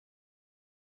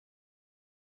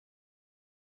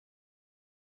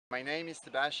My name is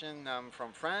Sebastian, I'm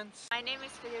from France. My name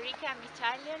is Federica, I'm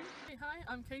Italian. Hey, hi,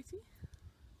 I'm Katie.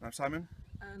 I'm Simon.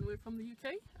 And we're from the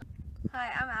UK.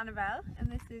 Hi, I'm Annabelle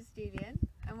and this is Julian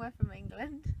and we're from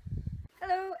England.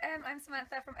 Hello, I'm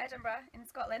Samantha from Edinburgh in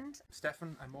Scotland.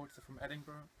 Stefan, I'm Mortimer from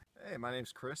Edinburgh. Hey, my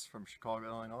name's Chris from Chicago,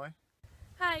 Illinois.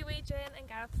 Hi, we're Jane and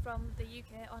Gareth from the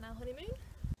UK on our honeymoon.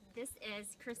 This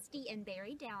is Christy and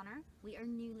Barry Downer. We are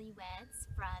newlyweds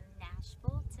from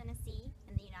Nashville, Tennessee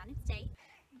in the United States.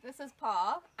 This is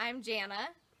Paul. I'm Jana.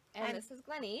 And this is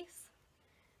Glenise.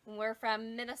 We're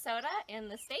from Minnesota in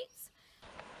the States.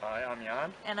 Hi, I'm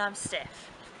Jan. And I'm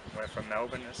Steph. We're from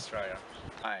Melbourne, Australia.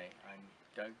 Hi, I'm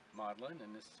Doug Maudlin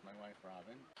and this is my wife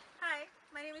Robin. Hi,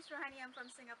 my name is Rohani, I'm from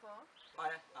Singapore.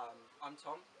 Hi, I'm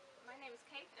Tom. My name is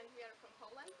Kate and we are from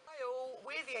Poland. Hi all,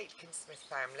 we're the Aitken-Smith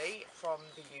family from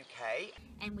the UK.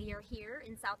 And we are here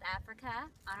in South Africa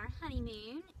on our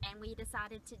honeymoon, and we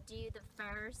decided to do the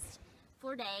first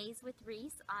 4 days with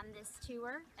Reese on this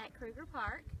tour at Kruger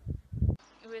Park.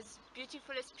 It was a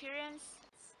beautiful experience.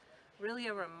 Really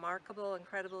a remarkable,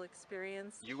 incredible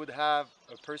experience. You would have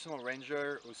a personal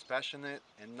ranger who's passionate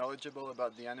and knowledgeable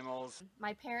about the animals.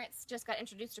 My parents just got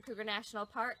introduced to Kruger National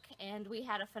Park and we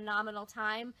had a phenomenal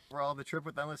time. Overall, the trip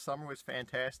with Endless Summer was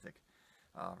fantastic.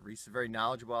 Reese is very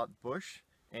knowledgeable about the bush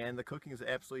and the cooking is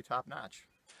absolutely top notch.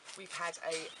 We've had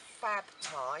a fab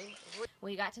time.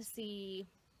 We got to see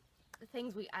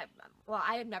things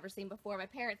I had never seen before. My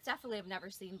parents definitely have never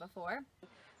seen before.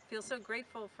 Feel so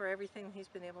grateful for everything he's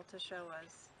been able to show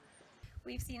us.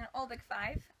 We've seen all big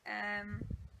five.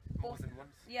 More than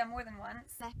once? Yeah, more than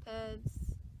once. Leopards.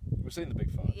 We've seen the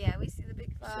big five. Yeah, we see the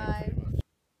big five.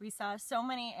 We saw so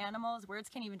many animals, words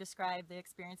can't even describe the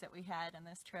experience that we had on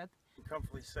this trip. I can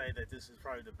comfortably say that this is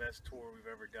probably the best tour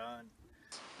we've ever done.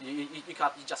 You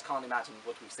just can't imagine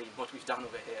what we've seen, what we've done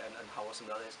over here and how awesome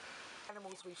that is.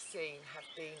 Animals we've seen have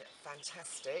been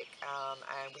fantastic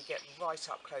and we get right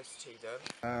up close to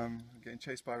them. Getting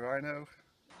chased by rhino.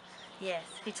 Yes,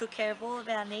 he took care of all of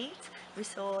our needs. We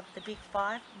saw the big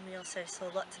five and we also saw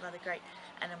lots of other great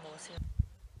animals.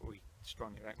 We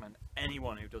strongly recommend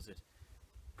anyone who does it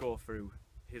go through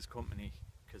his company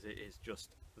because it is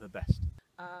just the best.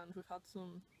 And we've had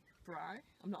some braai.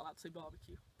 I'm not allowed to say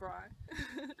barbecue. Braai.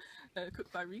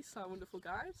 Cooked by Reese, our wonderful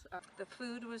guide. The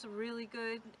food was really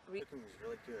good. Cooking was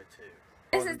really good too.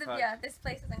 This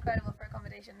place is incredible for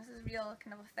accommodation. This is real,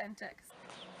 kind of authentic.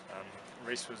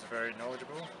 Reese was very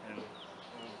knowledgeable in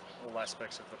all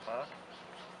aspects of the park,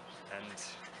 and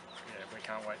yeah, we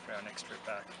can't wait for our next trip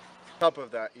back. On top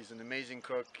of that, he's an amazing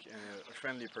cook and a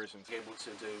friendly person. Able to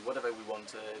do whatever we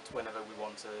wanted, whenever we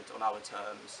wanted, on our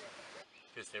terms.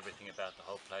 Just everything about the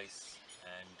whole place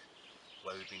and the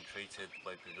way we've been treated, the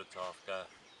way we've been looked after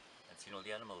and seen all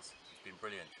the animals. It's been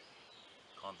brilliant.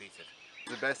 Can't beat it.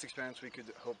 It's the best experience we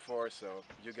could hope for, so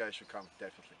you guys should come,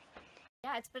 definitely.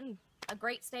 Yeah, it's been a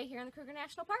great stay here in the Kruger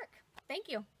National Park. Thank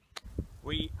you.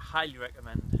 We highly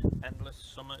recommend Endless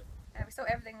Summer. We saw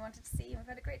everything we wanted to see and we've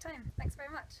had a great time. Thanks very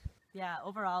much. Yeah,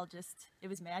 overall it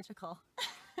was magical.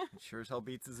 It sure as hell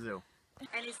beats the zoo.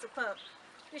 And it's superb.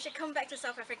 We should come back to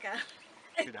South Africa.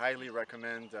 I would highly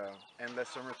recommend Endless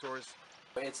Summer Tours.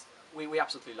 We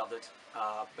absolutely loved it.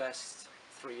 Best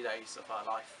 3 days of our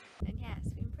life. And yeah,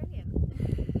 it's been brilliant.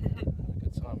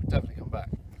 Good time. We'll definitely come back.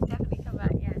 Definitely come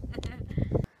back, yeah.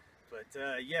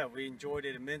 But yeah, we enjoyed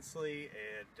it immensely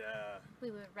and We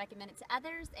would recommend it to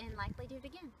others and likely do it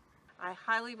again. I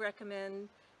highly recommend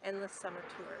Endless Summer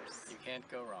Tours. You can't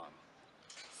go wrong.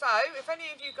 So, if any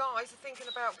of you guys are thinking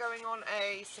about going on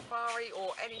a safari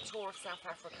or any tour of South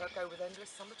Africa, go with Endless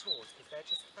Summer Tours because they're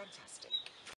just fantastic.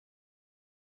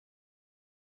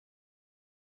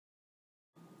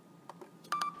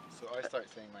 So I start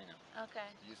saying my name. Okay.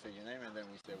 You say your name and then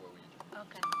we say what we do.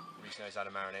 Okay. Reese knows how to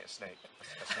marinate a snake.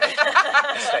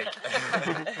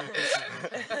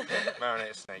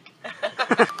 Marinate a snake.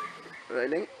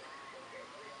 Rolling.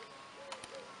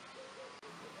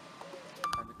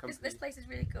 This place is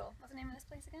really cool. What's the name of this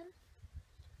place again?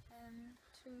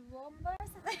 Toowoomba or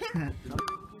something?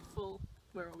 Beautiful.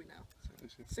 Where are we now?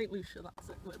 St. Lucia, that's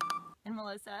it. And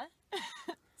Melissa,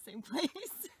 same place.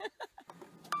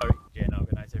 Sorry, Jane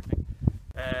organised everything.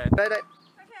 Okay.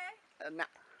 Nah.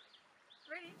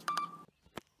 Ready?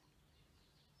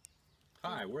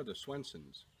 Hi, we're the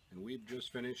Swensons, and we've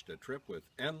just finished a trip with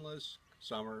Endless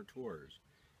Summer Tours.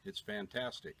 It's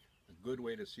fantastic. A good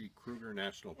way to see Kruger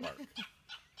National Park.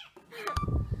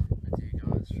 With you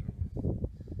guys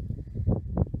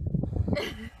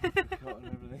from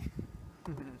everything.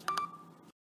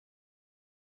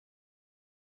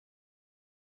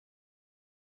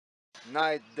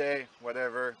 Night, day,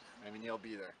 whatever, I mean, you'll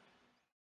be there.